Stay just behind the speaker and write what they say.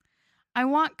I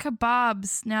want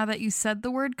kebabs now that you said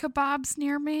the word kebabs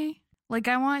near me. Like,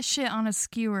 I want shit on a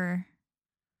skewer.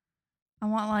 I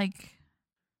want, like...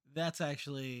 That's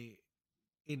actually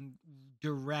in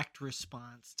direct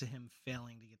response to him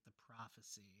failing to get the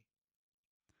prophecy.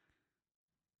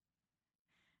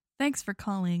 Thanks for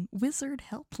calling Wizard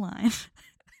Helpline.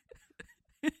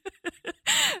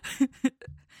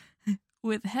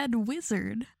 With head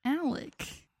wizard, Alec.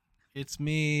 It's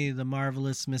me, the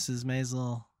marvelous Mrs.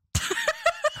 Maisel.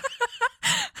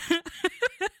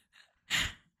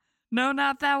 No,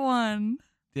 not that one.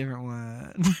 Different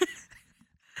one.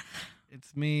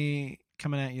 It's me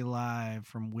coming at you live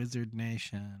from Wizard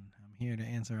Nation. I'm here to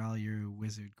answer all your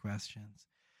wizard questions.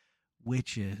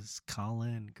 Witches, call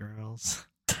in, girls.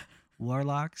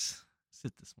 Warlocks,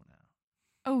 sit this one out.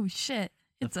 Oh, shit.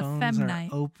 It's the a phones fem are night.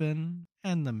 open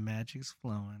and the magic's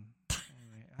flowing.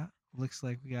 Anyway, looks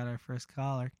like we got our first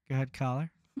caller. Go ahead,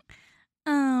 caller.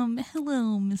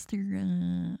 Hello,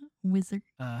 Mr. Wizard.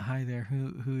 Hi there.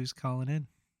 Who's calling in?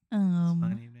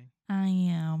 Fine evening. I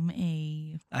am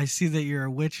I see that you're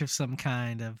a witch of some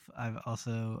kind. I've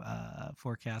also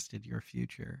forecasted your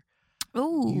future.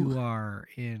 Oh. You are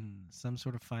in some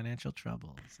sort of financial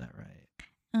trouble. Is that right?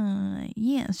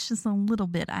 Yes, just a little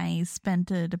bit. I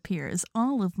spent, it appears,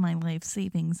 all of my life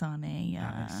savings on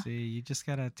I see. You just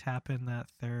got to tap in that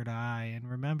third eye. And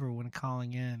remember, when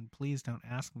calling in, please don't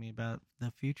ask me about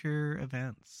the future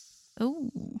events. Oh,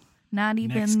 not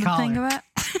even Next the caller. thing about...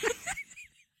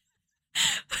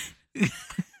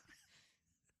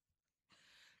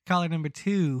 Caller number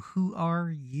 2, who are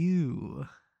you?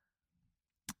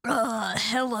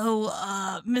 Hello,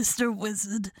 Mr.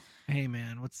 Wizard. Hey,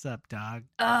 man, what's up, dog?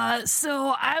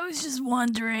 So I was just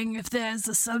wondering if there's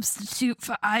a substitute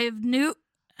for Eye of Newt.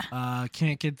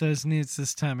 Can't get those newts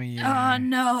this time of year. Oh,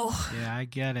 no. Yeah, I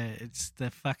get it. It's the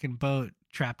fucking boat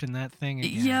trapped in that thing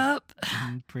again. Yep.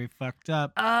 Pretty fucked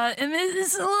up. And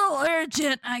it's a little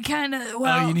urgent. I kind of,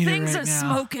 you need it things right are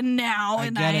now. smoking now. I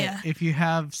and get it. If you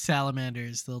have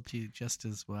salamanders, they'll do just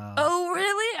as well. Oh,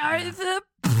 really? Yeah. Are the...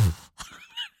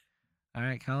 All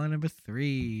right, caller number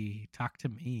 3. Talk to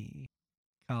me.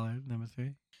 Caller number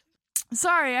 3.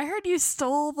 Sorry, I heard you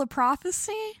stole the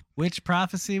prophecy. Which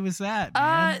prophecy was that,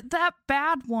 man? That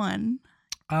bad one.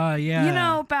 Yeah. You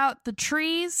know about the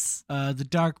trees? The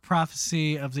dark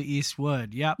prophecy of the East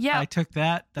Wood. Yep. Yep. I took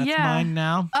that. That's Yeah. mine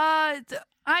now. As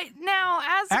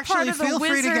Actually, part of the feel free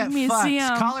to Wizard get Museum.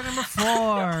 fucked. Caller number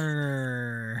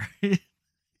 4.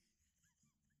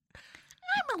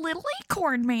 I'm a little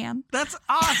acorn man. That's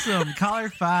awesome. Caller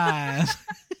 5.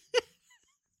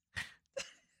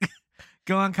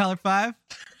 Go on, caller 5.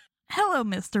 Hello,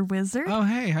 Mr. Wizard. Oh,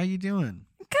 hey, how you doing?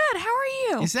 Good. How are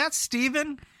you? Is that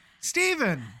Steven?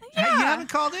 Steven! Yeah. Hey, you haven't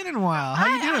called in a while. How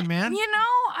you doing, man? You know,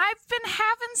 I've been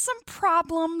having some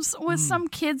problems with some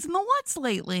kids in the woods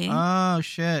lately. Oh,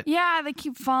 shit. Yeah, they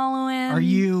keep following. Are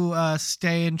you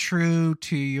staying true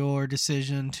to your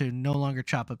decision to no longer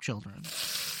chop up children?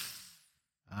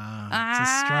 It's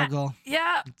a struggle.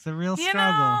 Yeah. It's a real You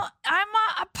struggle. know, I'm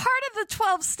a part of the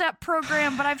 12-step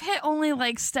program, but I've hit only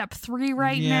like step 3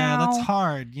 right now. Yeah, that's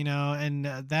hard, you know, and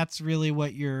that's really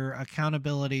what your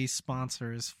accountability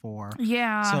sponsor is for.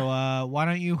 Yeah. So why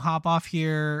don't you hop off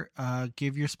here,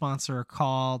 give your sponsor a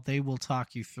call. They will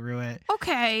talk you through it.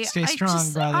 Okay. Stay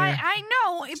strong, brother. I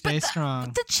know. Stay but strong.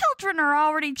 But the children are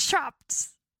already chopped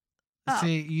up.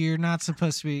 See, you're not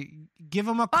supposed to be. Give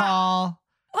them a call.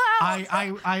 Well,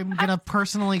 I'm going to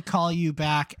personally call you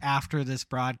back after this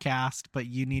broadcast, but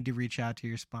you need to reach out to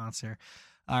your sponsor.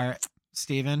 All right,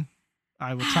 Steven,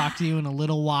 I will talk to you in a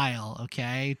little while,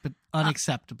 okay? But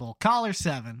unacceptable. Caller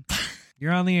 7.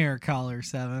 You're on the air, caller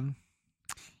 7.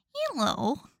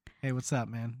 hello. Hey, what's up,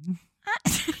 man?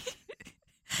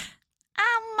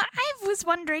 I was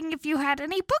wondering if you had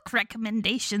any book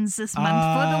recommendations this month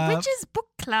for the Witches Book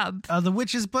Club. The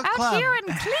Witches Book Club. Out here in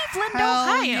Cleveland, Hell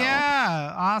Ohio.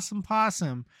 Yeah, awesome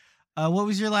possum. What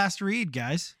was your last read,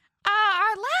 guys?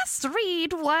 Our last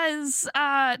read was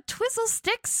Twizzle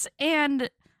Sticks and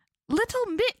Little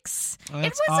Mix.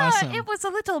 That's awesome. It was a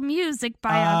little music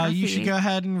biography. You should go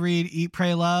ahead and read Eat,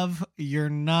 Pray, Love. You're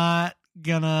not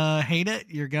gonna hate it.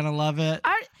 You're gonna love it.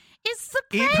 Is the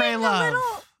Eat, Pray, Love.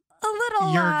 A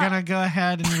little. You're gonna go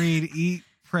ahead and read Eat,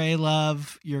 Pray,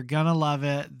 Love. You're gonna love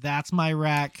it. That's my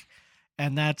rec,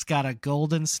 and that's got a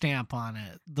golden stamp on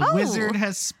it. The wizard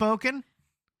has spoken.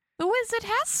 The wizard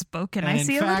has spoken. And I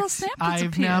see in fact, a little stamp that's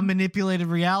I've now manipulated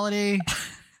reality.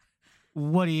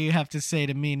 What do you have to say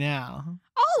to me now?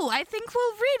 Oh, I think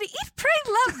we'll read Eat, Pray,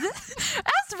 Love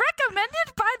as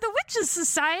recommended by the Witches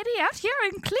Society out here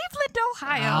in Cleveland,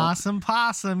 Ohio. Awesome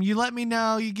possum. You let me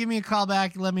know. You give me a call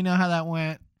back. You let me know how that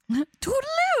went.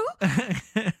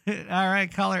 Toodaloo. All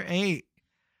right, caller 8.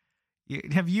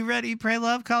 Have you read Eat, Pray,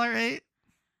 Love, caller 8?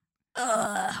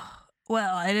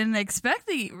 Well, I didn't expect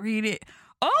that you'd read it.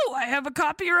 Oh, I have a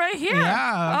copy right here.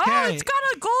 Yeah, okay. Oh, it's got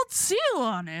a gold seal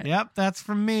on it. Yep, that's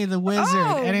from me, the wizard.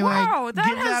 Oh, anyway, wow, that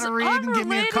give that a read and give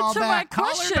me a call back.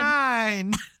 Caller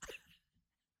 9.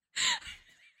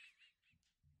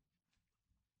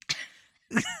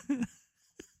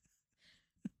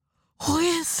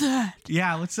 Wizard.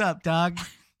 Yeah, what's up, dog?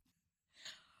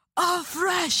 A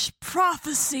fresh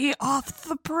prophecy off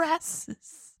the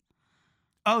presses.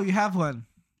 Oh, you have one.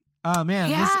 Oh, man.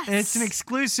 Yes. It's an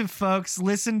exclusive, folks.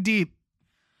 Listen deep.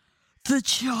 The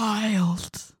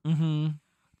child. Mm-hmm.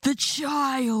 The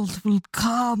child will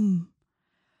come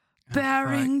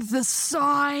bearing the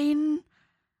sign.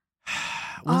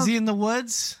 Was he in the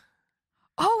woods?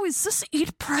 Oh, is this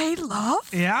Eat, Pray,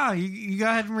 Love? Yeah, you go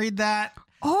ahead and read that.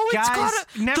 Oh, it's Guys, got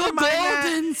the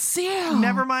golden seal.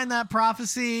 Never mind that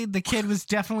prophecy. The kid was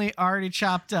definitely already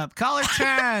chopped up. Caller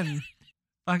 10.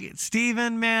 Fuck it.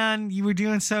 Steven, man, you were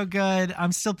doing so good.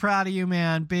 I'm still proud of you,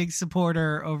 man. Big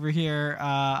supporter over here.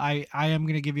 I am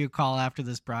going to give you a call after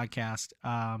this broadcast.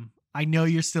 I know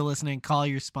you're still listening. Call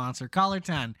your sponsor. Caller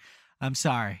 10. I'm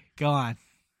sorry. Go on.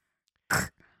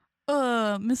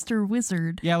 Mr.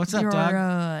 Wizard. Yeah, what's up, dog?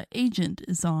 Your agent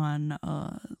is on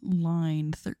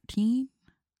line 13.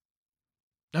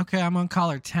 Okay, I'm on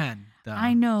caller 10, though.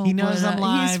 I know. He knows I'm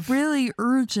live. He's really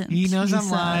urgent. He knows I'm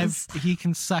live. He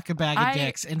can suck a bag of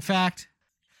dicks. In fact,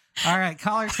 all right,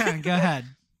 caller 10, go ahead.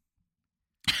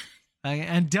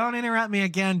 And don't interrupt me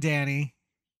again, Danny.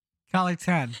 Caller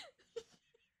 10.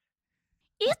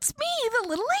 It's me, the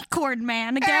little acorn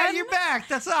man again. Hey, you're back.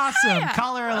 That's awesome. Yeah.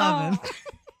 Caller 11. Oh.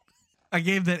 I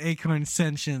gave that acorn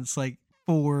sentience like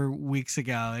 4 weeks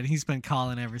ago, and he's been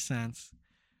calling ever since.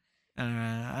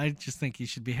 I just think he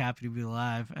should be happy to be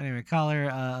alive. Anyway, caller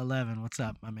 11, what's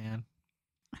up, my man?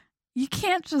 You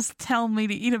can't just tell me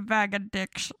to eat a bag of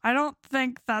dicks. I don't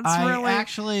think that's really... I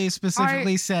actually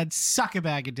specifically said suck a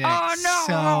bag of dicks. Oh, no.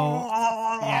 So,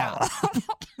 yeah.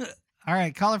 All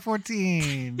right, caller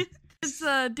 14. It's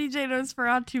a DJ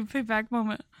Nosferatu payback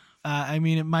moment. I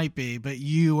mean, it might be, but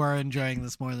you are enjoying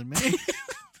this more than me.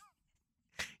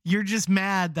 You're just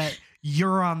mad that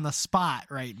you're on the spot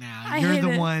right now. You're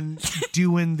the one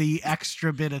doing the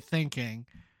extra bit of thinking.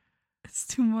 It's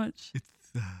too much. It's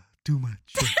too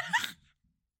much.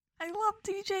 I love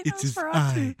DJ It is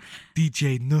Nosferatu. I,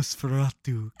 DJ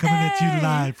Nosferatu, coming at you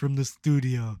live from the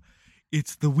studio.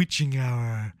 It's the witching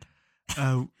hour.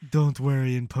 Don't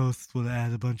worry, in post we'll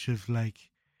add a bunch of like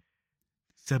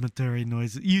cemetery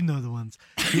noises. You know the ones.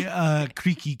 Yeah,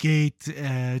 creaky gate,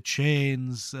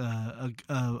 chains,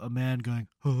 a man going,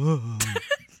 oh.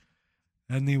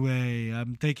 Anyway,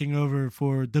 I'm taking over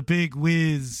for the Big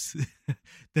Wiz.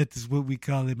 That is what we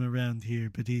call him around here.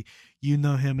 But you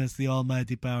know him as the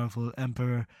almighty powerful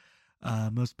emperor,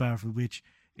 most powerful witch,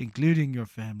 including your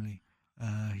family.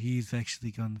 He's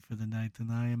actually gone for the night,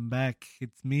 and I am back.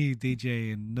 It's me,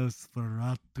 DJ and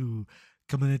Nosferatu,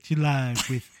 coming at you live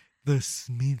with the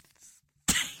Smiths.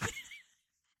 I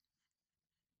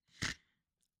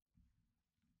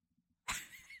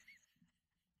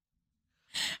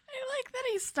like that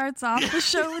he starts off the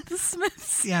show with the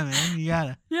Smiths. Yeah, man, you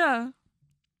gotta. Yeah.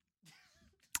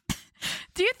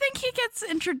 Do you think he gets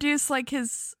introduced, like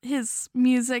his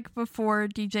music before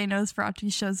DJ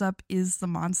Nosferatu shows up is the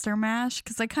Monster Mash?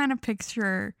 Because I kind of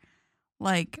picture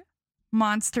like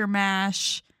Monster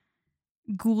Mash,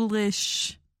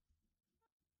 ghoulish,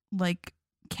 like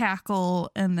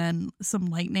cackle, and then some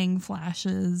lightning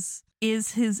flashes.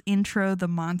 Is his intro the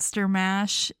Monster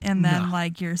Mash, and then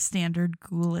like your standard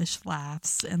ghoulish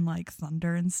laughs and like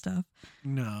thunder and stuff?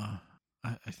 No.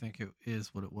 I think it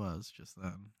is what it was just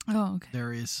then. Oh, okay.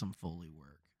 There is some Foley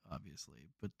work,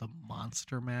 obviously, but the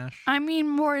Monster Mash. I mean,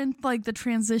 more in like the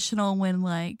transitional when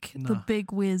like the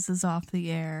Big Wiz is off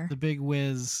the air. The Big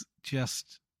Wiz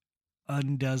just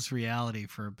undoes reality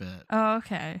for a bit. Oh,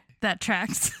 okay. That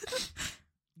tracks.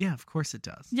 Yeah, of course it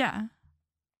does. Yeah.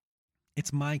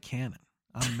 It's my canon.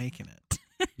 I'm making it.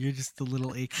 You're just the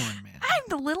little acorn man. I'm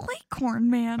the little acorn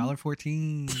man. Caller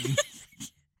 14.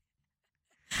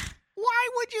 Why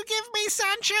would you give me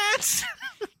sentience?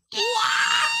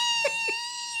 Why?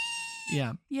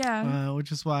 Yeah. Yeah.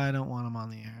 Which is why I don't want him on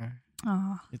the air.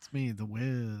 Oh. It's me, the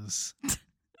Wiz.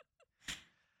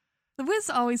 The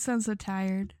Wiz always sounds so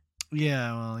tired.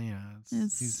 Yeah, well,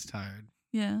 he's tired.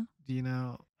 Yeah. Do you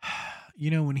You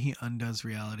know, when he undoes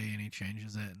reality and he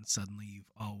changes it, and suddenly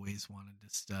you've always wanted to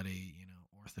study,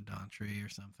 orthodontry or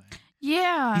something.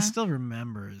 Yeah. He still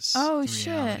remembers Oh, the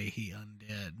shit. reality he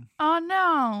undid. Oh,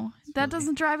 no. It's That really-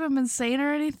 doesn't drive him insane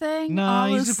or anything? No, All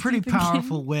he's this a pretty Stephen King?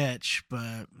 powerful witch,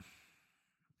 but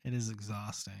it is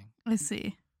exhausting. I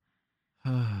see.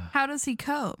 Oh, How does he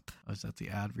cope? is that the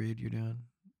ad read you're doing?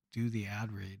 Do the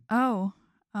ad read. Oh,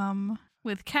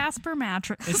 with Casper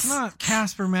mattress. It's not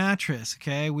Casper mattress,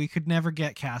 okay? We could never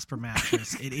get Casper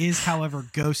mattress. It is, however,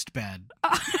 ghost bed.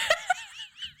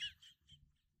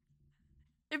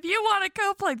 If you want to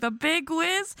cope like the Big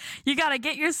Wiz, you got to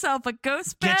get yourself a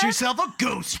ghost bed. Get yourself a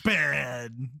ghost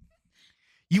bed.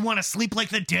 You want to sleep like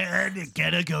the dead?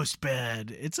 Get a ghost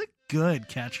bed. It's a good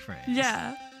catchphrase.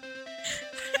 Yeah.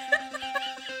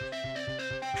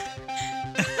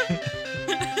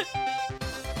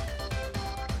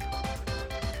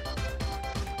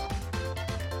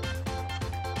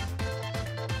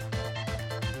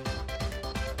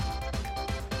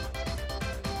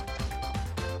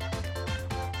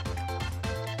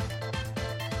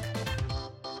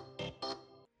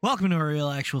 Welcome to a Real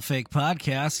Actual Fake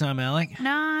podcast. I'm Alec.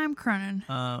 No, I'm Cronin.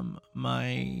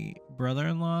 My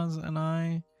brother-in-laws and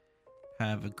I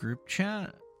have a group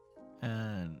chat,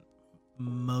 and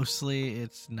mostly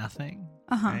it's nothing.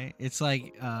 Uh-huh. Right? It's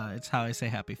like it's how I say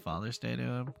Happy Father's Day to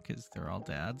them because they're all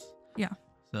dads. Yeah.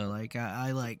 So like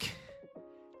I like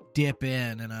dip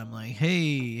in and I'm like,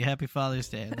 hey, Happy Father's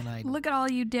Day, and then I Look at all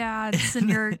you dads and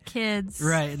your kids.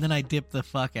 right, and then I dip the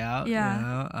fuck out. Yeah. You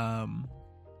know?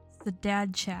 The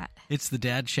dad chat. It's the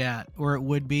dad chat, or it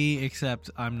would be,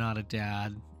 except I'm not a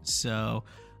dad. So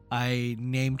I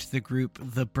named the group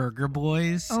the Burger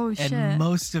Boys. Oh, shit. And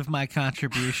most of my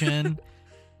contribution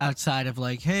outside of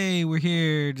like, hey, we're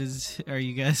here. Are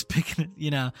you guys picking,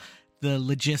 the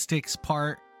logistics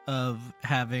part of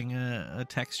having a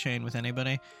text chain with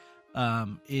anybody,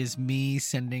 is me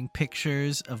sending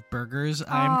pictures of burgers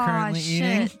I'm currently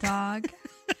eating. Dog.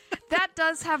 That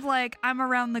does have like I'm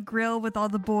around the grill with all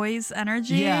the boys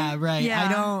energy. Yeah, right.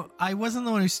 Yeah. I wasn't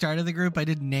the one who started the group. I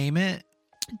didn't name it.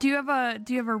 Do you have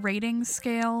a rating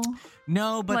scale?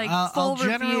 No, but Like, I'll full review,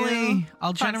 generally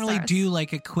 5 stars. do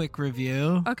like a quick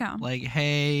review. Okay. Like,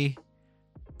 hey,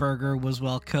 burger was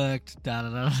well cooked. Da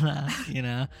da da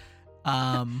da.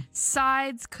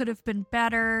 Sides could have been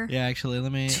better. Yeah, actually,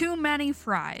 let me. Too many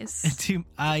fries.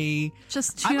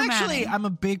 Just too many. I'm a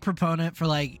big proponent for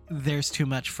like there's too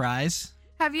much fries.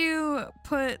 Have you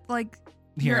put like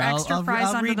Here, your extra I'll fries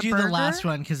I'll under read the you burger? the last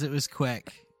one because it was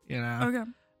quick. Okay. I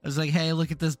was like, hey,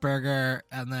 look at this burger,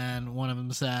 and then one of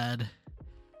them said,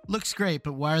 looks great,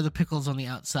 but why are the pickles on the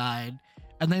outside?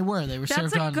 And they were That's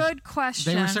served a on. good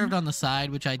question. They were served on the side,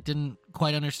 which I didn't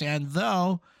quite understand,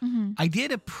 though. Mhm. I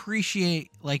did appreciate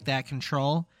like that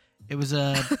control. It was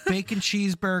a bacon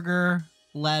cheeseburger,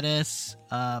 lettuce,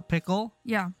 pickle.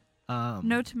 Yeah.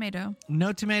 No tomato.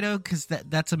 No tomato, because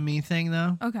that's a me thing,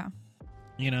 though. Okay.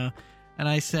 And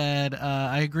I said,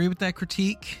 I agree with that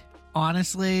critique.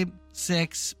 Honestly,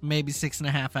 6, maybe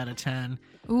 6.5 out of 10.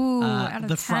 Ooh, out of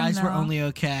the 10, fries were though. only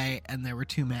okay, and there were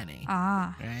too many.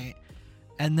 Ah. Right?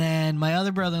 And then my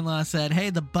other brother-in-law said, hey,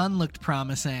 the bun looked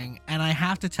promising. And I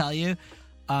have to tell you,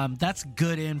 that's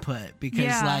good input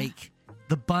because, like,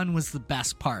 the bun was the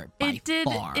best part by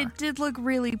far. It did look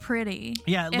really pretty.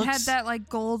 Yeah, it had that, like,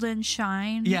 golden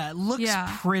shine. Yeah, it looks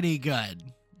pretty good.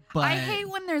 But I hate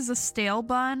when there's a stale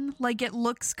bun. Like, it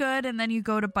looks good, and then you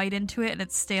go to bite into it, and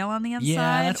it's stale on the inside.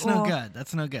 Yeah, that's no good.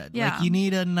 That's no good. Yeah. Like, you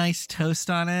need a nice toast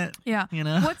on it. Yeah.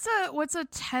 What's a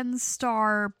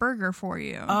 10-star burger for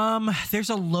you? There's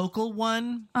a local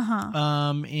one.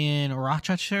 In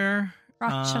Rochester.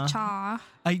 Rochester.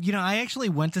 I actually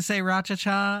went to say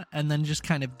Rochester and then just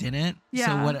kind of didn't. Yeah.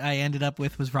 So what I ended up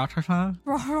with was Rochester.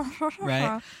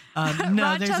 Right. No,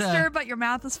 Rochester, but your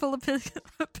mouth is full of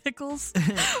pickles.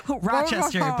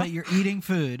 Rochester, but you're eating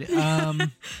food.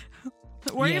 Where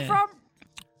are you from?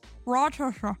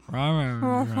 Rochester.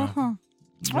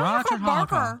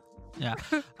 Rochester. Yeah.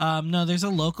 No, there's a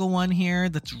local one here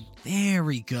that's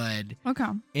very good. Okay.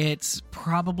 It's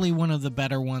probably one of the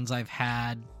better ones I've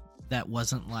had that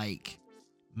wasn't like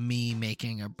me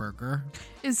making a burger.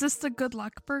 Is this the good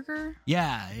luck burger?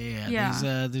 Yeah.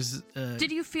 There's Did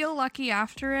you feel lucky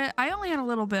after it? I only had a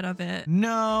little bit of it.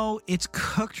 No, it's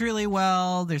cooked really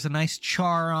well. There's a nice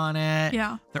char on it.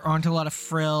 Yeah. There aren't a lot of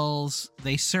frills.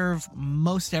 They serve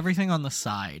most everything on the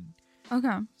side.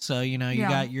 Okay. So, you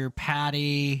got your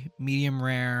patty, medium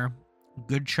rare,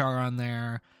 good char on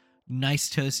there, nice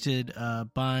toasted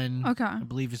bun. Okay. I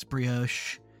believe it's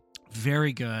brioche.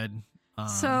 Very good.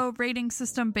 So rating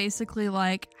system basically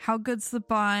like how good's the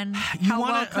bun, you how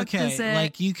wanna, well cooked is it?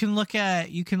 Like you can look at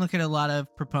a lot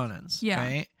of proponents,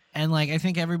 right? And like I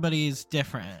think everybody's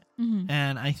different,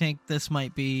 and I think this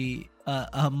might be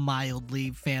a mildly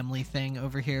family thing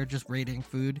over here, just rating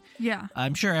food. Yeah,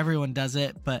 I'm sure everyone does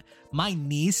it, but my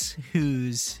niece,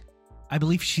 who's I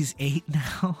believe she's 8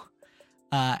 now,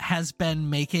 has been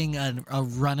making a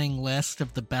running list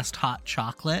of the best hot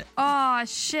chocolate. Oh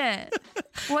shit!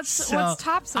 What's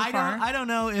top so far? I don't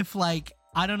know if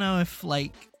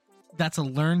that's a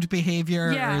learned behavior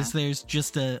or is there's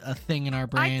just a thing in our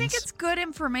brains. I think it's good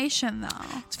information though.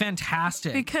 It's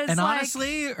fantastic because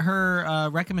honestly, her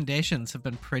recommendations have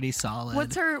been pretty solid.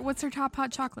 What's her top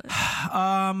hot chocolate?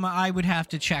 I would have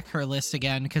to check her list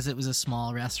again because it was a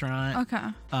small restaurant. Okay.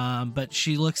 But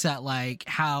she looks at like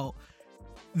how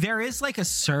there is like a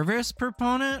service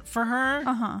proponent for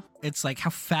her. It's like how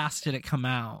fast did it come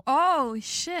out? Oh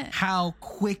shit! How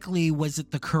quickly was it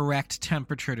the correct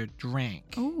temperature to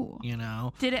drink? Ooh, you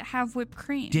know. Did it have whipped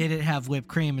cream? Did it have whipped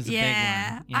cream? Is a big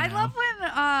one. I love when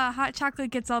hot chocolate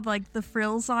gets all like the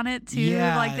frills on it too.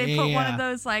 Yeah, like they put one of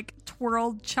those like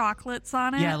twirled chocolates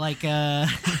on it. Yeah, like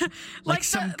like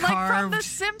some carved, like from The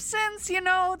Simpsons. You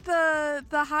know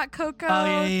the hot cocoa.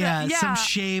 Oh yeah. Some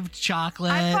shaved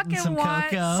chocolate. I fucking and some want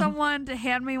cocoa. someone to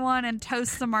hand me one and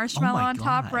toast the marshmallow on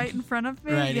top right in front of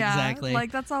me. Right, exactly.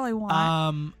 Like that's all I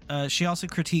want. She also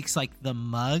critiques like the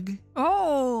mug.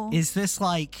 Oh, is this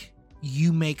like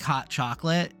you make hot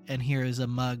chocolate and here is a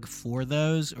mug for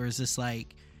those, or is this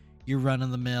like you're run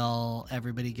of the mill,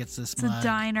 everybody gets this mug? It's a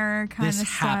diner kind of style.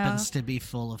 This happens to be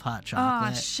full of hot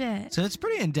chocolate. Oh shit! So it's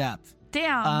pretty in depth.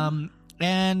 Damn.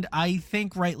 And I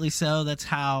think rightly so. That's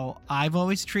how I've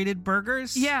always treated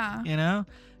burgers. Yeah. You know,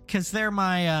 because they're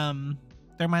my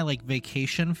like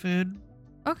vacation food.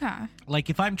 Okay. Like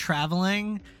if I'm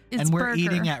traveling and we're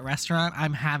eating at restaurant,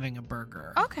 I'm having a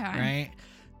burger. Okay. Right?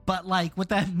 But like what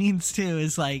that means too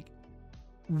is like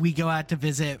we go out to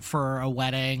visit for a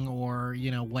wedding or,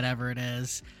 you know, whatever it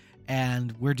is,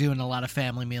 and we're doing a lot of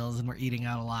family meals and we're eating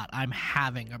out a lot. I'm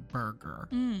having a burger.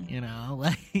 You know,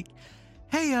 like,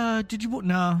 hey, did you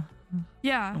no?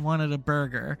 Yeah. I wanted a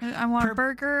burger. I want a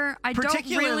burger. I don't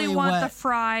really want the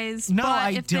fries,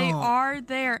 but if they are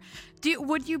there,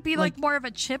 would you be like more of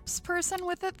a chips person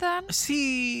with it then?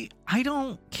 See, I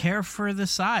don't care for the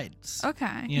sides.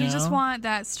 Okay. You just want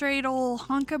that straight old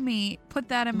hunk of meat. Put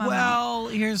that in my mouth. Well,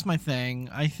 here's my thing.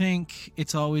 I think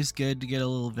it's always good to get a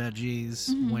little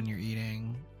veggies when you're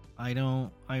eating.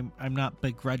 I'm not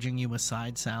begrudging you a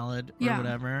side salad or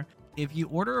whatever. If you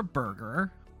order a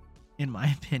burger, in my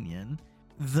opinion,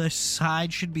 the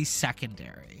side should be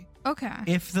secondary. Okay.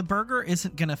 If the burger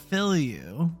isn't going to fill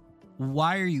you,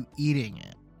 why are you eating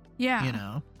it? Yeah. You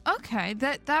know? Okay,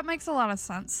 that makes a lot of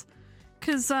sense.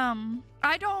 Cuz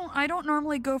I don't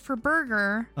normally go for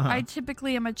burger. I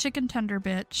typically am a chicken tender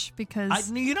bitch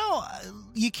because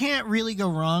you can't really go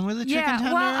wrong with a chicken tender.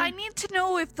 Yeah, well, I need to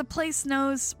know if the place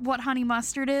knows what honey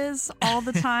mustard is all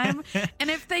the time. And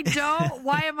if they don't,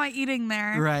 why am I eating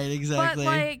there? Right, exactly.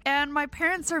 But and my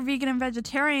parents are vegan and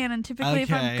vegetarian, and typically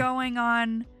if I'm going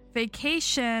on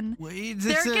vacation,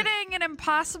 they're getting an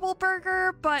Impossible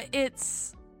Burger, but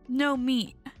it's no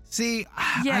meat. See,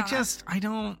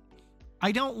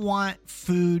 I don't want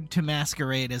food to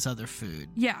masquerade as other food.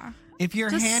 Yeah. If you're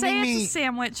just handing say me it's a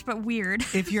sandwich, but weird.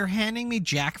 If you're handing me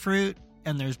jackfruit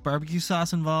and there's barbecue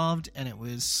sauce involved and it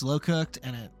was slow cooked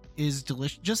and it is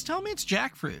delicious, just tell me it's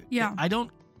jackfruit. Yeah. I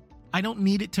don't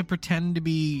need it to pretend to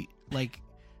be like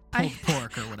pulled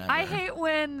pork or whatever. I hate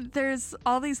when there's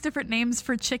all these different names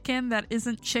for chicken that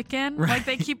isn't chicken. Right. Like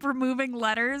they keep removing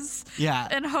letters.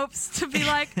 Yeah. In hopes to be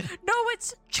like, no,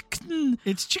 it's chicken.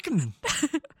 It's chicken.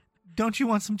 Don't you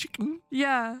want some chicken?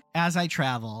 Yeah. As I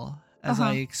travel, as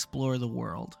I explore the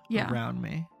world around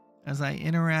me, as I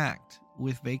interact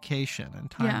with vacation and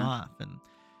time off and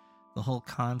the whole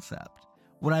concept,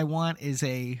 what I want is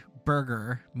a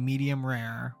burger, medium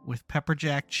rare, with pepper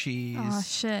jack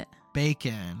cheese,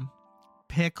 bacon,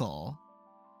 pickle,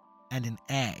 and an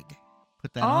egg.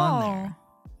 Put that on there.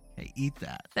 Hey, eat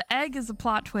that. The egg is a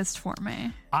plot twist for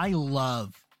me. I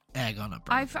love egg on a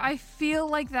burger. I feel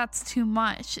like that's too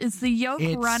much. Is the yolk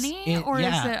runny or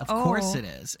is it? Of course it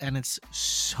is, and it's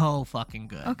so fucking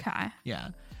good. Okay. Yeah.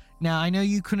 Now I know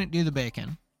you couldn't do the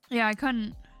bacon. Yeah, I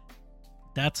couldn't.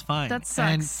 That's fine. That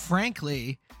sucks. And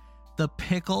frankly, the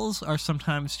pickles are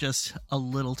sometimes just a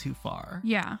little too far.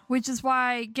 Yeah, which is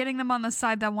why getting them on the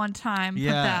side that one time, put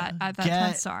that at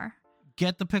that 10-star.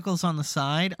 Get the pickles on the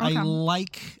side. Okay.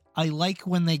 I like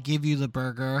when they give you the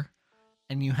burger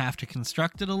and you have to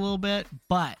construct it a little bit,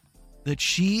 but the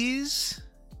cheese,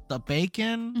 the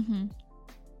bacon,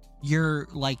 your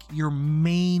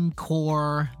main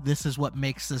core, this is what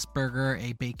makes this burger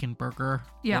a bacon burger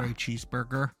or a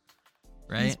cheeseburger,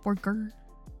 right? Cheeseburger.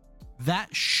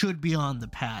 That should be on the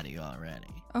patty already.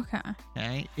 Okay.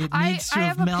 It needs to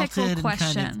have melted and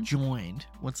question. kind of joined.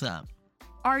 What's up?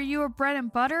 Are you a bread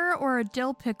and butter or a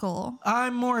dill pickle?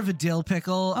 I'm more of a dill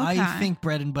pickle. Okay. I think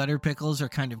bread and butter pickles are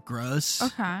kind of gross.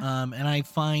 Okay. And I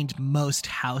find most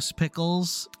house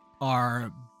pickles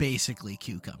are basically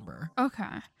cucumber. Okay.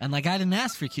 And like, I didn't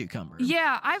ask for cucumber.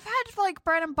 Yeah, I've had like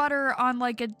bread and butter on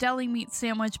like a deli meat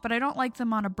sandwich, but I don't like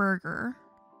them on a burger.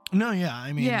 No, yeah.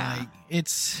 I mean, Yeah. like,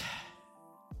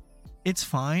 it's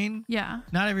fine. Yeah.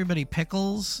 Not everybody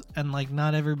pickles, and like,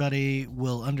 not everybody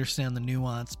will understand the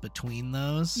nuance between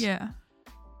those. Yeah.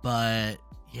 But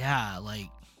yeah, like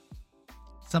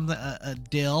something a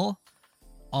dill,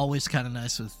 always kind of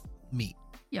nice with meat.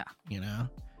 Yeah. You know,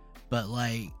 but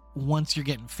like once you're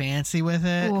getting fancy with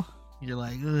it, Ooh. you're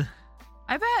like, ugh.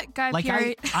 I bet Guy Like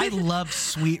Fieri. I love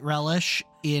sweet relish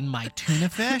in my tuna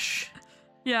fish,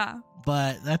 Yeah.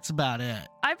 but that's about it.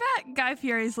 I bet Guy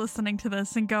Fieri's listening to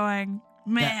this and going,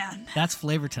 man, That's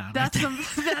Flavor Town. that's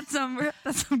right some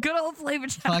some good old Flavor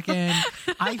Town. Fucking,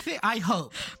 I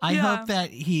hope Yeah. that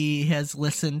he has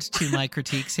listened to my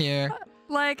critiques here.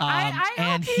 Like I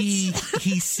and hope he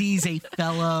sees a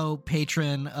fellow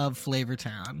patron of Flavor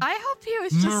Town. I hope he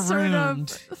was just Marooned.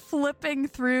 sort of flipping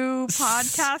through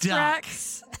podcast Stuck.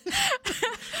 recs.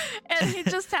 And he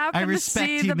just happened to respect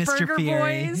see you, the Mr. Burger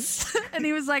Fieri. Boys, and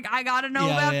he was like, "I gotta know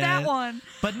Yeah, about yeah. that one."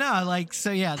 But no, like,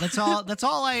 so yeah, that's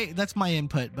my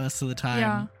input most of the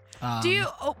time. Do you?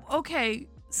 Okay,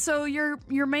 so you're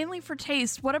mainly for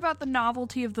taste. What about the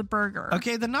novelty of the burger?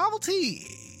 Okay, the novelty,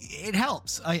 it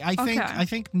helps. I Okay.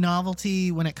 think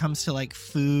novelty when it comes to like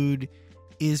food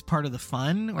is part of the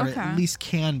fun, or Okay. at least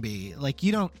can be. Like,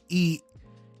 you don't eat,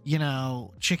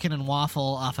 chicken and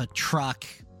waffle off a truck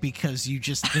because you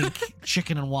just think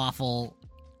chicken and waffle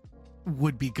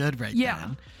would be good right Yeah.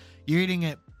 then. You're eating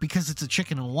it because it's a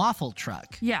chicken and waffle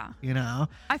truck. Yeah,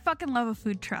 I fucking love a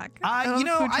food truck. I love a food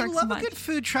I truck so love a much. good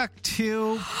food truck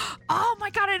too. Oh my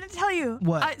god, I didn't tell you.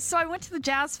 What? So I went to the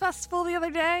jazz festival the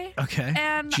other day. Okay.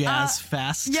 And, Jazz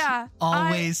Fest. yeah,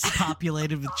 Always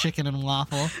populated with chicken and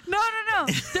waffle. No.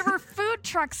 There were food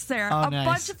trucks there, Oh, a nice.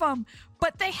 bunch of them,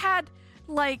 but they had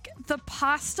like the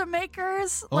pasta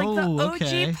makers, like the Oh, OG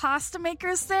okay. pasta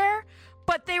makers there,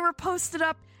 but they were posted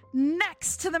up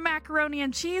next to the macaroni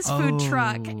and cheese food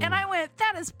truck, Oh. and I went,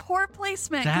 that is poor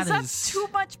placement That because that's is- too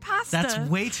much pasta. That's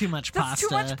way too much That's pasta.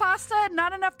 too much pasta and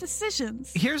not enough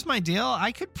decisions. Here's my deal.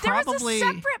 I could probably. There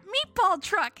was a separate meatball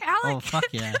truck, Alec. Oh, fuck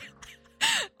yeah.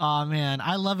 Oh, man.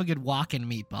 I love a good walk-in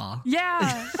meatball.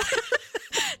 Yeah.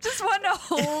 Just one to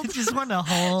hold. Just one to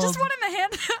hold. Just one in the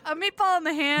hand. A meatball in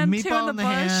the hand. Two Meatball in the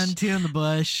bush. hand, two in the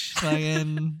bush.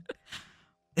 Fucking.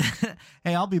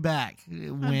 Hey, I'll be back.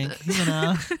 Wink.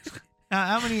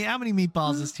 How many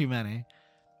meatballs is too many?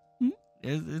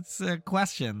 It's a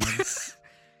question that's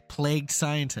plagued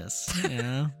scientists,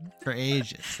 for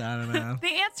ages. I don't know. The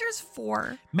answer is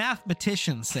 4.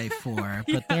 Mathematicians say 4,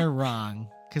 but they're wrong.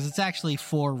 Because it's actually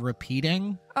 4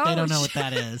 repeating. Oh, they don't know what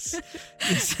that is.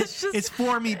 It's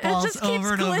 4 meatballs just keeps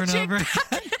over and over and glitching. over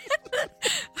again.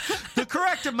 The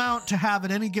correct amount to have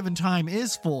at any given time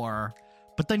is 4,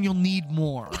 but then you'll need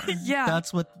more. Yeah.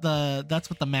 That's what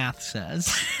the math says.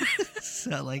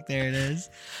 So like, there it is.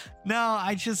 No,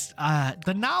 I just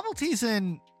the novelty's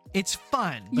it's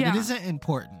fun, but Yeah. it isn't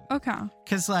important. Okay.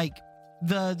 Because like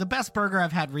the best burger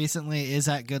I've had recently is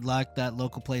at Good Luck, that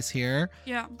local place here.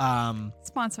 Yeah.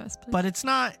 Sponsor us, please. But it's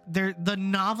not the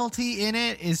novelty in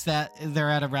it is that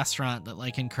they're at a restaurant that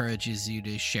like encourages you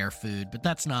to share food, but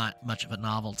that's not much of a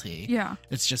novelty. Yeah.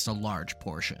 It's just a large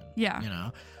portion. Yeah.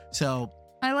 So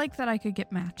I like that I could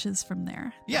get matches from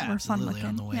there. that yeah, were fun absolutely looking.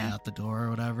 on the way Yeah. out the door or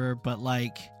whatever. But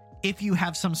like, if you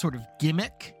have some sort of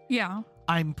gimmick, Yeah.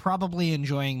 I'm probably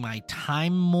enjoying my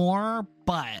time more,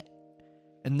 but,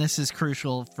 and this is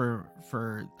crucial for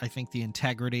I think the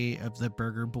integrity of the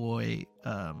Burger Boy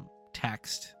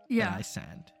text Yeah. that I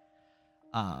send.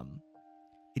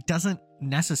 It doesn't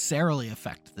necessarily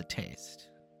affect the taste,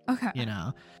 Okay.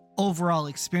 Overall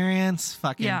experience,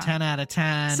 fucking Yeah. 10 out of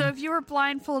 10. So if you were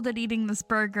blindfolded eating this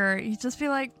burger, you'd just be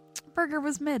like, burger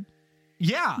was mid.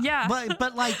 Yeah. Yeah.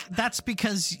 But like, that's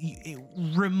because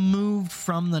removed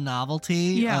from the novelty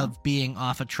Yeah. of being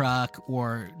off a truck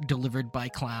or delivered by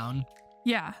clown,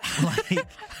 Yeah. like,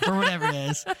 or whatever it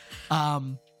is.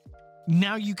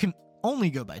 Now you can only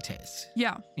go by taste,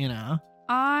 Yeah.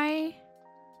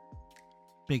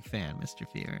 Big fan, Mr.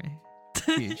 Fieri.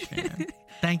 Huge fan.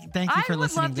 Thank you for I would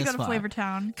listening love to this go to far. Flavor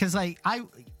Town. Because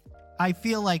I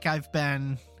feel like I've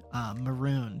been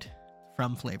Marooned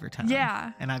from Flavor Town.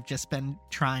 Yeah. And I've just been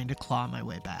trying to claw my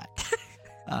way back.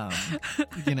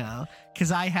 You know, because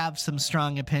I have some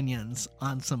strong opinions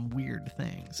on some weird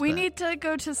things. We need to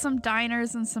go to some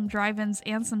diners and some drive-ins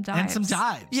and some dives.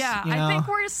 Yeah, you know? I think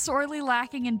we're sorely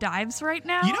lacking in dives right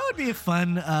now. You know what would be a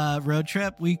fun road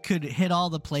trip? We could hit all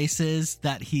the places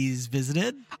that he's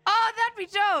visited. Oh, that'd be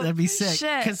dope. That'd be sick.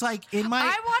 Because, like, I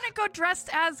want to go dressed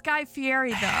as Guy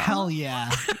Fieri, though. Hell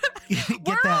yeah.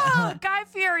 We're all Guy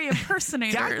Fieri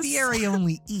impersonators. Guy Fieri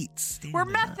only eats. We're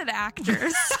method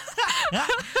actors.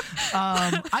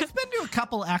 I've been to a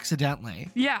couple accidentally.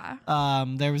 Yeah.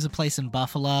 There was a place in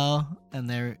Buffalo, and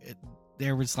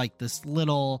there was like this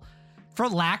little, for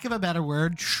lack of a better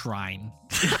word, shrine.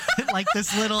 Like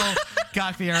this little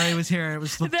Guy Fieri was here. It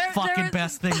was the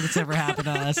best thing that's ever happened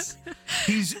to us.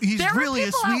 He's really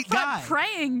a sweet guy.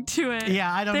 Praying to it.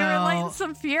 Yeah, I don't know. They were lighting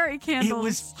some Fieri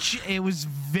candles. It was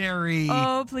very.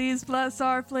 Oh, please bless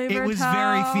our flavor. It was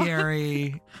very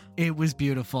Fieri. It was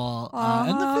beautiful,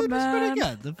 and the food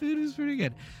was pretty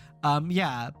good.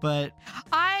 Yeah, but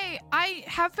I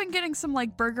have been getting some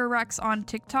like burger recs on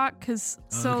TikTok because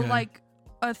like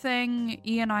a thing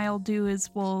E and I'll do is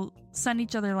we'll send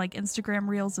each other like Instagram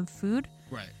reels of food.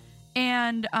 Right.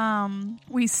 And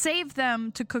we save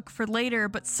them to cook for later,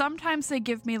 but sometimes they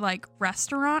give me like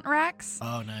restaurant recs.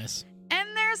 Oh, nice. And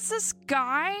there's this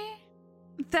guy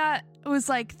that was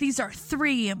like, these are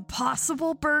 3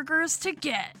 impossible burgers to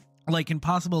get. Like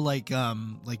impossible, like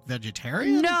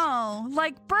vegetarian? No,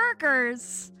 like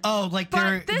burgers. Oh, like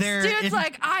but this dude's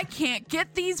like, I can't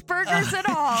get these burgers at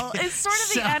all. It's sort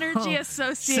of the energy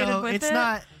associated with it. So it's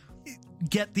not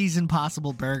get these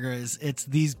impossible burgers. It's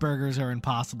these burgers are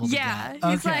impossible to get.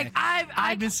 He's like,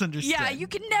 I misunderstood. Yeah, you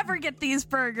can never get these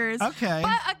burgers. Okay.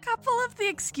 But a couple of the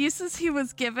excuses he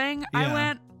was giving, I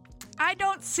went, I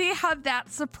don't see how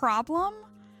that's a problem.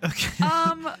 Okay.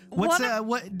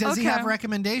 What does he have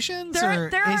recommendations, or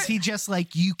is he just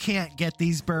like, you can't get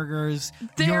these burgers?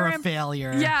 You're a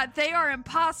failure. Yeah, they are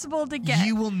impossible to get.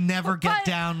 You will never get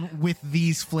down with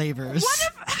these flavors.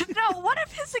 One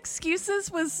of his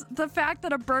excuses was the fact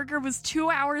that a burger was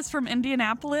 2 hours from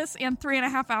Indianapolis and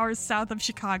 3.5 hours south of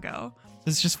Chicago.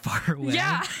 It's just far away.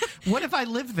 Yeah. What if I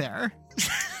live there?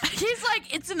 He's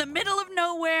like, it's in the middle of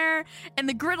nowhere, and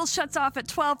the griddle shuts off at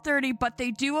 12:30, but they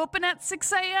do open at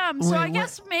 6 a.m. So I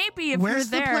guess maybe if you're there. Where's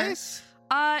the place?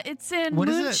 It's in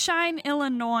Moonshine,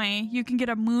 Illinois. You can get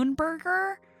a moon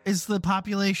burger. Is the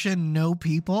population no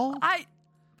people?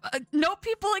 No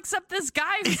people except this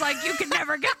guy who's like, you can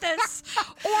never get this.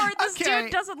 Or this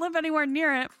dude doesn't live anywhere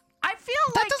near it. I feel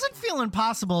like... That doesn't feel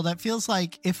impossible. That feels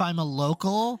like if I'm a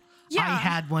local... Yeah. I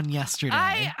had one yesterday.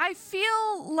 I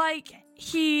feel like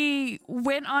he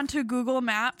went onto Google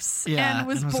Maps and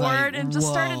was bored like, and just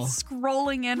started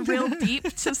scrolling in real deep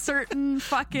to certain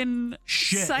fucking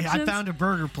sections. I found a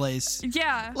burger place.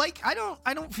 Yeah. Like, I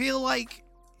don't feel like...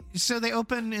 So they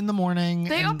open in the morning.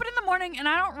 They open in the morning, and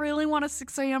I don't really want a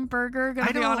 6 a.m. burger,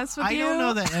 gonna be honest with you. I don't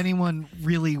know that anyone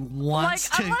really wants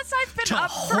unless I've been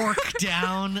up hork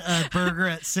down a burger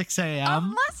at 6 a.m.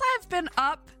 Unless I've been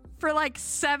up for like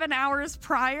 7 hours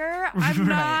prior, I'm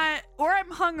not, or I'm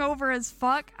hungover as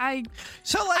fuck. I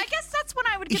guess that's when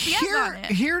I would get the end on it.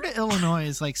 Here to Illinois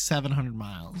is like 700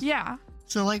 miles. Yeah.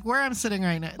 So like where I'm sitting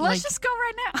right now, let's just go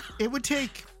right now. It would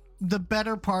take the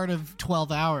better part of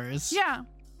 12 hours. Yeah.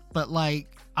 But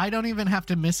like, I don't even have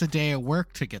to miss a day of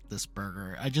work to get this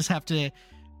burger. I just have to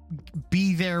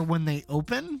be there when they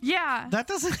open. Yeah. That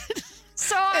doesn't...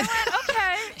 So I went,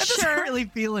 okay, it doesn't really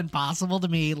feel impossible to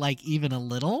me, like even a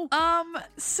little.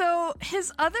 So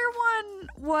his other one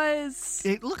was...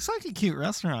 It looks like a cute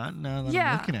restaurant now that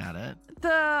I'm looking at it.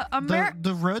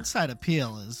 The roadside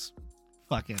appeal is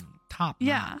fucking top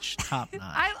notch. Top notch.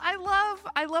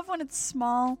 I love when it's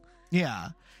small. Yeah.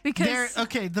 Because...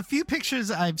 the few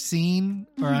pictures I've seen,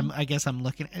 or I guess I'm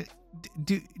looking at...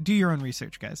 Do your own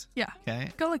research, guys. Yeah.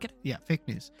 Okay. Go look at it. Yeah, fake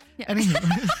news. Yeah. Anyway,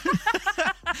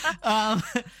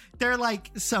 they're like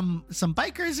some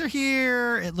bikers are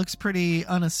here. It looks pretty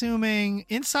unassuming.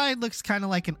 Inside looks kind of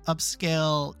like an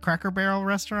upscale Cracker Barrel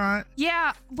restaurant.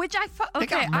 Yeah, which I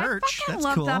got merch. I fucking That's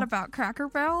love cool. that about Cracker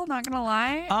Barrel. Not gonna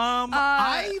lie.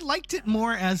 I liked it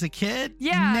more as a kid.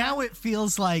 Yeah. Now it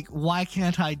feels like, why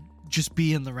can't I just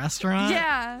be in the restaurant?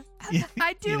 Yeah.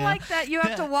 I do like that you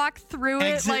have to walk through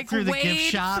it, like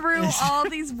wade through all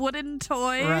these wooden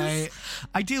toys. Right.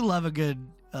 I do love a good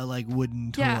like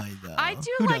wooden toy though. I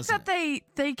do like that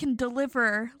they can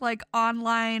deliver like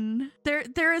online.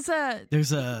 There's a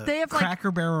they have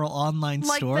Cracker Barrel online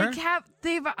store.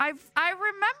 I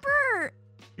remember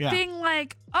being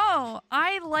like, oh,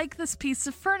 I like this piece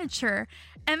of furniture.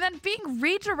 and then being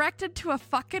redirected to a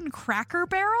fucking Cracker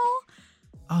Barrel.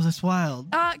 Oh, that's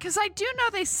wild. Because I do know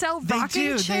they sell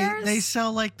rocking chairs. They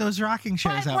sell like those rocking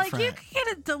chairs out front. You can get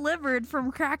it delivered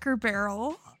from Cracker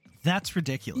Barrel. That's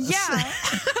ridiculous. Yeah.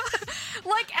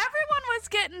 Like everyone was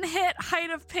getting hit height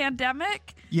of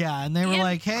pandemic. Yeah, and they were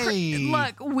like, "Hey,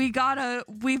 look, we've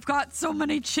got so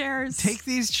many chairs. Take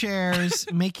these chairs,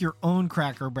 make your own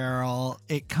Cracker Barrel.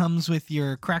 It comes with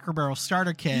your Cracker Barrel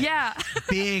starter kit. Yeah.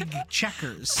 Big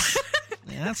checkers.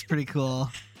 Yeah, that's pretty cool.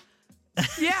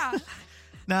 Yeah.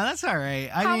 No, that's all right.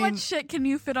 How much shit can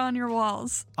you fit on your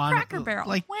walls? Cracker Barrel.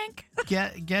 Like, wink.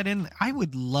 Get in. I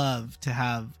would love to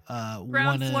have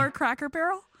ground floor Cracker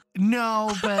Barrel.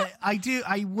 No, but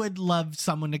I would love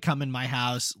someone to come in my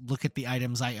house, look at the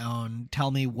items I own,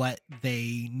 tell me what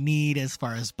they need as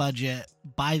far as budget,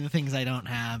 buy the things I don't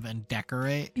have, and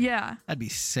decorate. Yeah. That'd be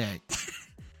sick.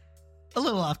 A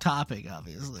little off topic,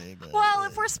 obviously. But, well,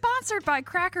 if we're sponsored by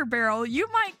Cracker Barrel, you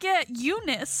might get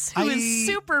Eunice, who is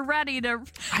super ready to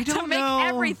make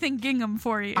everything gingham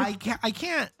for you. I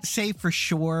can't say for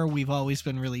sure. We've always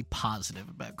been really positive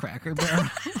about Cracker Barrel.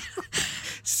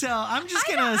 So I'm just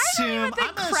going to assume.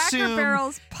 Cracker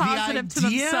Barrel's positive to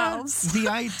themselves. The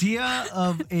idea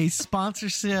of a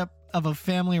sponsorship of a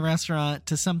family restaurant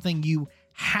to something you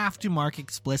have to mark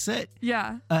explicit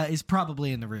is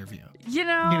probably in the rear view. You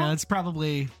know, it's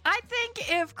probably. I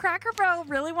think if Cracker Barrel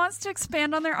really wants to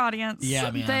expand on their audience,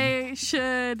 they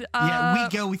should. We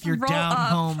go with your down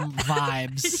home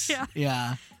vibes.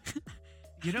 Yeah.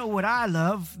 You know what I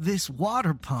love? This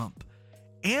water pump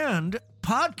and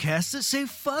podcasts that say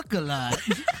fuck a lot.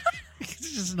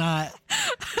 It's just not.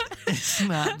 It's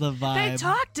not the vibe. They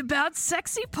talked about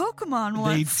sexy Pokemon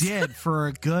once. They did for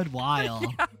a good while.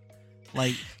 Yeah.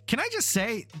 Like, can I just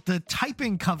say the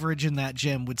typing coverage in that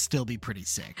gym would still be pretty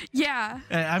sick. Yeah.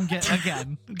 I'm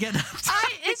getting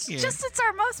it's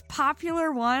our most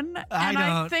popular one, and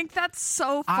I think that's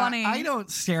so funny. I don't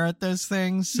stare at those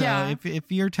things, so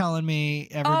if you're telling me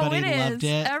everybody loved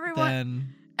it,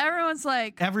 then everyone's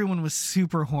like, everyone was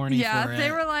super horny for it. Yeah,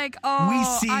 they were like, "Oh, we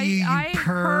see you I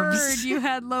pervs. heard you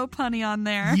had low punny on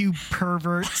there, you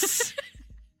perverts."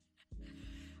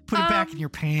 Put it back in your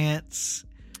pants.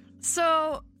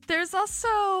 So there's also.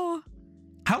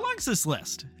 How long's this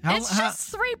list? It's just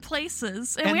 3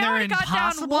 places, and we they're already got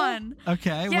impossible? down 1.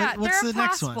 Okay, yeah, what's they're the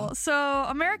next impossible. one? So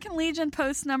American Legion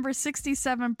post number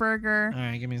 67 burger. All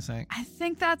right, give me a sec. I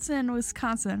think that's in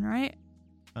Wisconsin, right?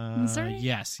 Missouri?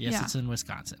 Yes, it's in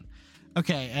Wisconsin.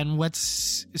 Okay, and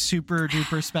what's super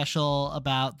duper special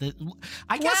about the?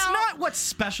 I guess not what's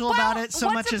special about it so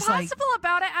much as like. What's impossible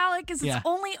about it, Alec, is it's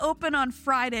only open on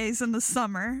Fridays in the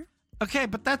summer. Okay,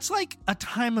 but that's like a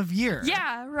time of year.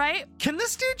 Yeah, right? Can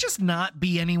this dude just not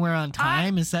be anywhere on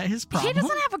time? Is that his problem? He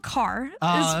doesn't have a car.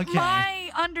 Is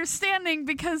my understanding,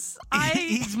 because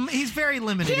he's very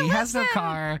limited. He has no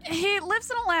car. He lives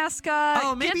in Alaska.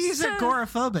 Oh, maybe he's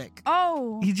agoraphobic.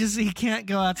 Oh, he can't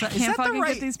go outside. Is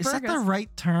that the right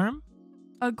term?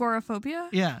 Agoraphobia?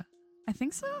 Yeah, I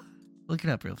think so. Look it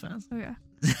up real fast. Oh yeah.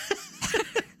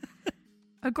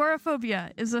 Agoraphobia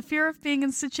is a fear of being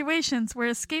in situations where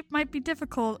escape might be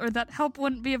difficult or that help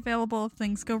wouldn't be available if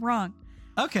things go wrong.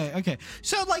 Okay.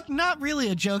 So, like, not really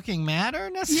a joking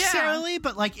matter necessarily,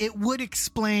 but, like, it would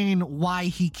explain why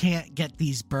he can't get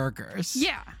these burgers.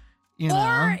 Yeah. You know?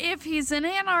 Or if he's in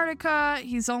Antarctica,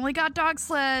 he's only got dog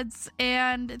sleds,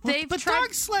 and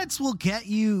dog sleds will get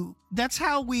you. That's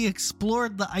how we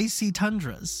explored the icy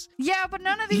tundras. Yeah, but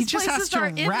none of these places are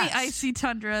in the icy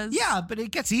tundras. Yeah, but it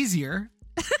gets easier.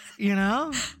 You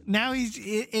know? Now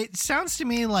it sounds to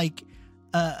me like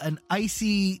an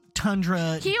icy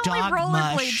tundra he dog only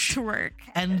rollerblades mush, to work.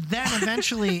 and then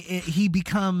eventually he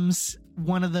becomes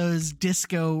one of those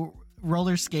disco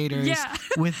roller skaters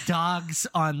with dogs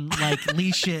on like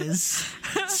leashes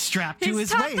strapped to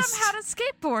his waist. He's taught them how to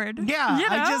skateboard. Yeah, you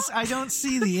know? I don't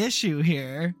see the issue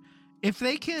here. If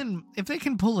they can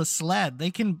pull a sled, they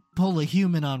can pull a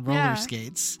human on roller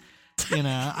skates. You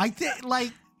know, I think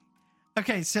like.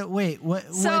 Okay, so wait,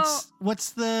 what's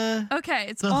the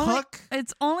hook?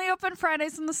 It's only open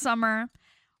Fridays in the summer.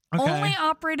 Okay. Only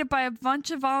operated by a bunch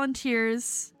of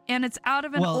volunteers, and it's out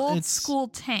of an old school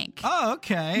tank. Oh,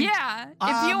 okay. Yeah,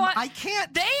 if you want, I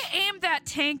can't. They aim that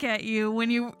tank at you when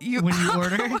you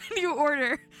order. When you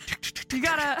order, you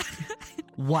gotta.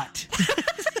 What?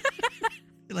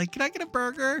 Like, can I get a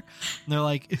burger? And they're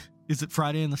like, is it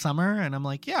Friday in the summer? And I'm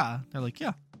like, yeah. They're like,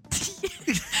 yeah.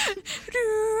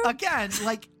 Again,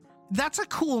 like, that's a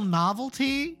cool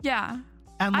novelty. Yeah.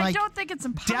 And like, I don't think it's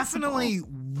impossible. Definitely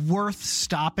worth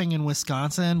stopping in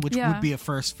Wisconsin, which would be a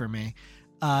first for me.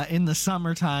 in the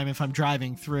summertime if I'm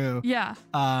driving through. Yeah.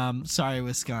 Sorry,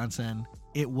 Wisconsin.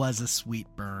 It was a sweet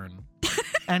burn.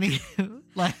 And he,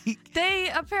 like, they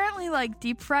apparently like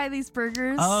deep fry these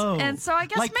burgers. Oh, and so I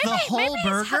guess like maybe the whole maybe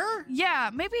burger?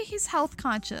 maybe he's health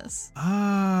conscious.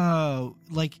 Oh,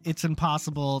 like it's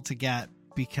impossible to get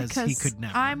because he could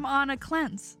never. I'm on a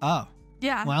cleanse. Oh.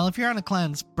 Yeah. Well, if you're on a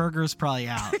cleanse, burger's probably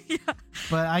out. Yeah.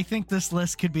 But I think this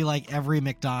list could be like every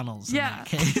McDonald's in that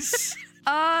case.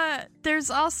 There's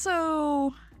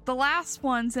also the last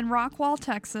one's in Rockwall,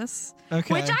 Texas.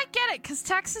 Okay. Which I get it, because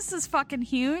Texas is fucking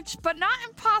huge, but not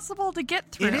impossible to get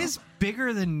through. It is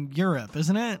bigger than Europe,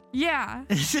 isn't it? Yeah.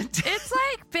 Isn't It's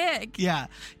like big. Yeah.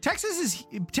 Texas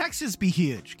be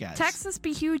huge, guys. Texas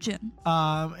be hugein'.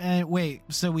 And wait,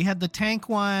 so we had the tank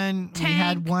one. We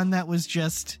had one that was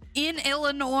just in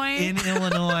Illinois. And then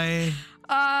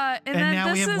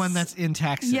now we have one that's in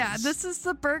Texas. Yeah, this is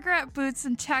the Burger at Boots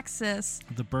in Texas.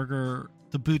 The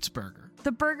Boots Burger.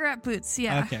 The Burger at Boots,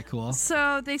 yeah. Okay, cool.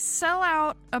 So they sell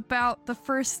out about the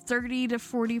first 30 to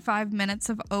 45 minutes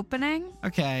of opening.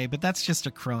 Okay, but that's just a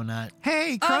cronut.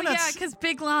 Hey, cronuts. Oh, yeah, because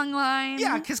big long line.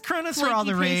 Yeah, because cronuts were all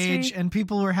the rage, and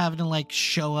people were having to, like,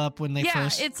 show up when they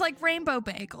first... Yeah, it's like Rainbow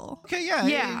Bagel. Okay,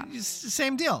 yeah. It's the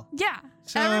same deal. Yeah.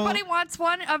 So, everybody wants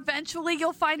one. Eventually,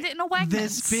 you'll find it in a Wegmans.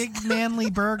 This big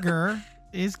manly burger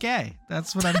is gay.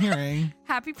 That's what I'm hearing.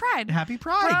 Happy Pride. Happy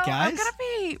Pride, Bro, guys. I'm gonna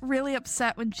be really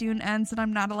upset when June ends and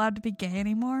I'm not allowed to be gay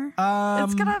anymore.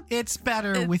 It's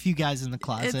better with you guys in the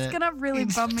closet. It's gonna really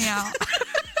bum me out.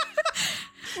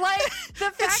 Like,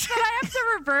 the fact that I have to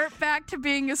revert back to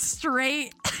being a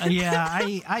straight.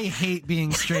 Yeah, I hate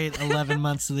being straight 11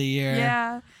 months of the year.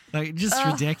 Yeah. Like, just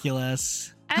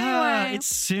ridiculous. Anyway. It's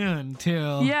soon,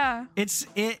 too. Yeah.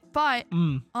 But,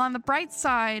 on the bright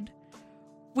side,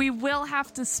 we will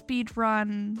have to speed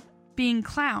run being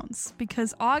clowns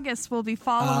because August will be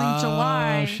following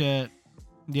July. Oh, shit.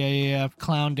 Yeah.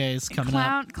 Clown days coming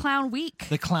up. Clown week.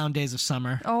 The clown days of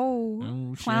summer.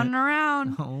 Oh clowning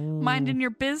around. Oh. Minding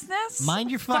your business. Mind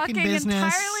your fucking business.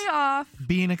 Entirely off.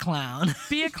 Being a clown.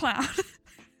 Be a clown.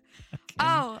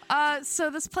 Okay. So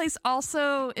this place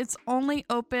also, it's only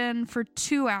open for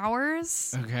 2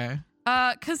 hours. Okay.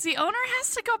 Because the owner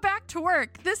has to go back to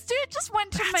work. This dude just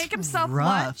went to make himself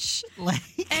lunch. Like,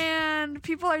 and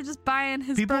people are just buying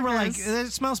his People burgers. were like,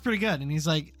 it smells pretty good. And he's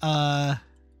like, yeah.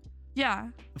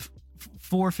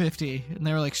 $4.50. And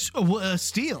they were like,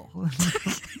 steal.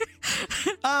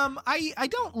 I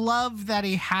don't love that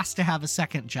he has to have a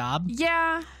second job.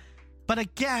 Yeah. But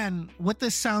again, what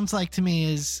this sounds like to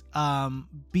me is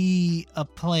be a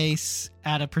place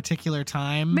at a particular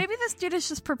time. Maybe this dude is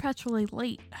just perpetually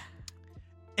late.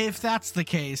 If that's the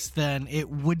case, then it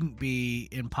wouldn't be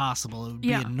impossible. It would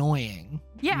be annoying.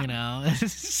 Yeah. You know?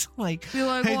 It's like, hey,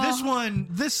 well,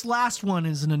 this last one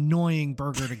is an annoying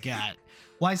burger to get.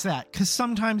 Why is that? Because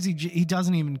sometimes he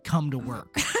doesn't even come to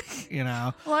work, you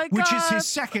know? Which is his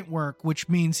second work, which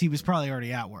means he was probably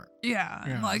already at work. Yeah.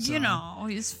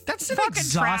 He's That's an fucking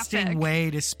exhausting traffic. way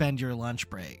to spend your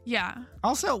lunch break. Yeah.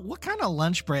 Also, what kind of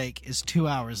lunch break is 2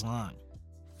 hours long?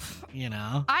 You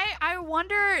know? I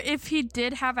wonder if he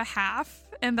did have a half,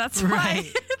 and that's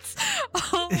why it's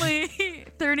only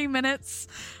 30 minutes,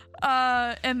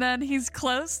 and then he's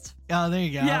closed. Oh, there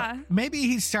you go. Yeah. Maybe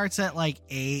he starts at like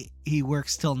 8, he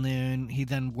works till noon, he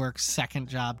then works second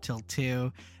job till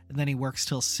 2, and then he works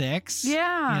till 6.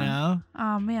 Yeah. You know?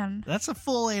 Oh, man. That's a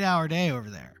full 8-hour day over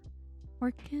there.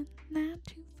 Working 9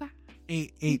 to 5.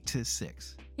 8 to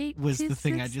 6 8 was to the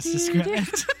thing I 6 just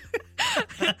described.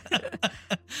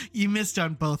 You missed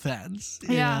on both ends.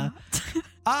 Yeah.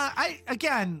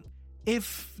 Again,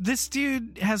 if this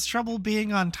dude has trouble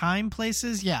being on time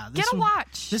places, get a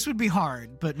watch. This would be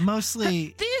hard, but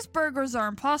mostly these burgers are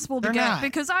impossible to get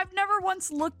because I've never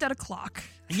once looked at a clock.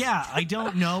 Yeah, I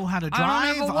don't know how to drive.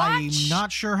 I don't have a watch. I'm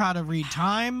not sure how to read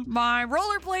time. My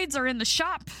rollerblades are in the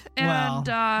shop, and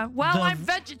I'm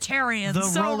vegetarian,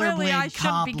 so really I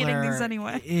shouldn't be getting these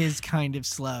anyway. Is kind of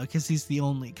slow because he's the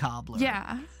only cobbler.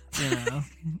 Yeah, you know,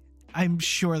 I'm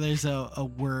sure there's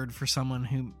a word for someone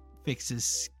who fixes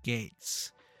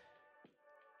skates,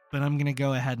 but I'm gonna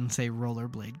go ahead and say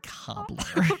rollerblade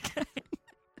cobbler. Okay.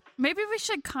 Maybe we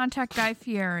should contact Guy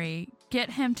Fieri, get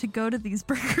him to go to these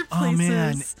burger places. Oh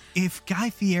man, if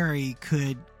Guy Fieri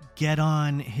could get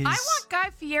on his... I want Guy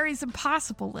Fieri's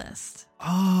impossible list.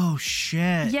 Oh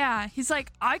shit. Yeah, he's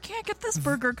like, I can't get this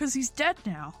burger because he's dead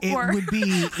now.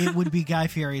 It would be Guy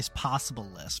Fieri's possible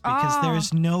list because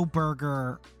there's no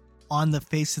burger on the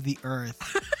face of the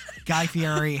earth Guy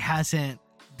Fieri hasn't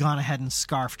gone ahead and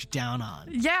scarfed down on.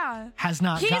 Yeah. Has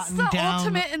not He's gotten the down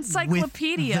ultimate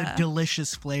encyclopedia. with the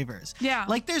delicious flavors. Yeah.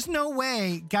 Like, there's no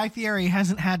way Guy Fieri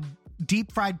hasn't had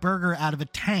deep fried burger out of a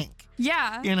tank.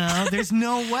 Yeah. You know, there's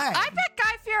no way. I bet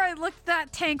Guy Fieri looked at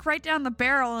that tank right down the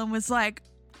barrel and was like,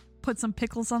 put some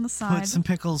pickles on the side. Put some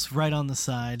pickles right on the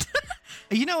side.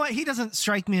 You know what? He doesn't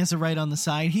strike me as a right on the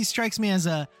side. He strikes me as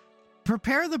a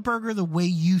prepare the burger the way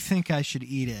you think I should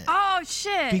eat it. Oh,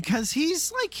 shit. Because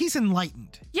he's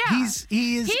enlightened. Yeah.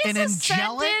 He is an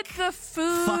angelic the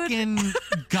food. fucking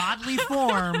godly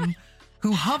form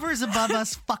who hovers above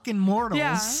us fucking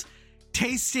mortals,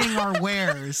 tasting our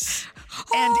wares.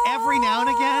 And every now and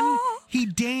again, he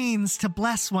deigns to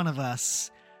bless one of us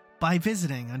by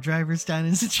visiting on Driver's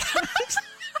Diners and Drives.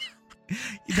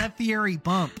 That Fieri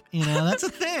bump, you know, that's a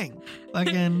thing.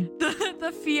 Fucking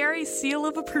the Fieri seal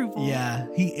of approval. yeah,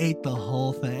 he ate the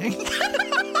whole thing.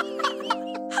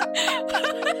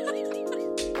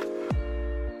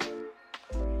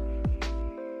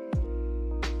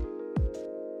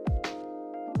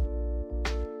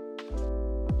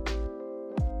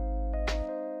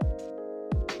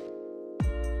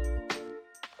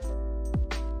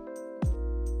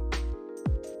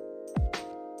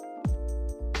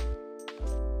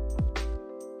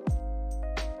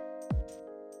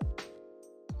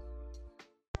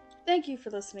 Thank you for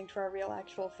listening to our Real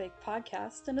Actual Fake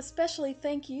podcast, and especially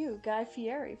thank you, Guy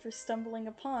Fieri, for stumbling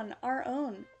upon our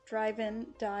own drive-in,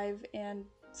 dive, and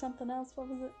something else. What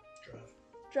was it?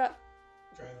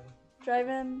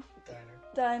 Drive-in.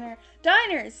 Diner.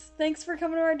 Diners! Thanks for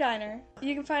coming to our diner.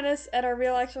 You can find us at our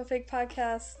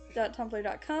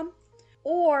realactualfakepodcast.tumblr.com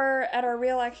or at our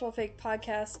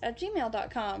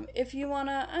realactualfakepodcast@gmail.com if you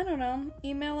wanna, I don't know,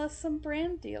 email us some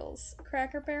brand deals.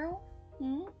 Cracker Barrel?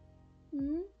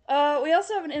 We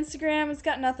also have an Instagram. It's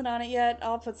got nothing on it yet.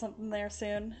 I'll put something there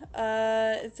soon.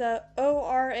 It's a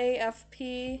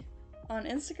ORAFP on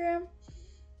Instagram.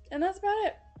 And that's about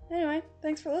it. Anyway,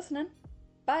 thanks for listening.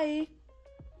 Bye.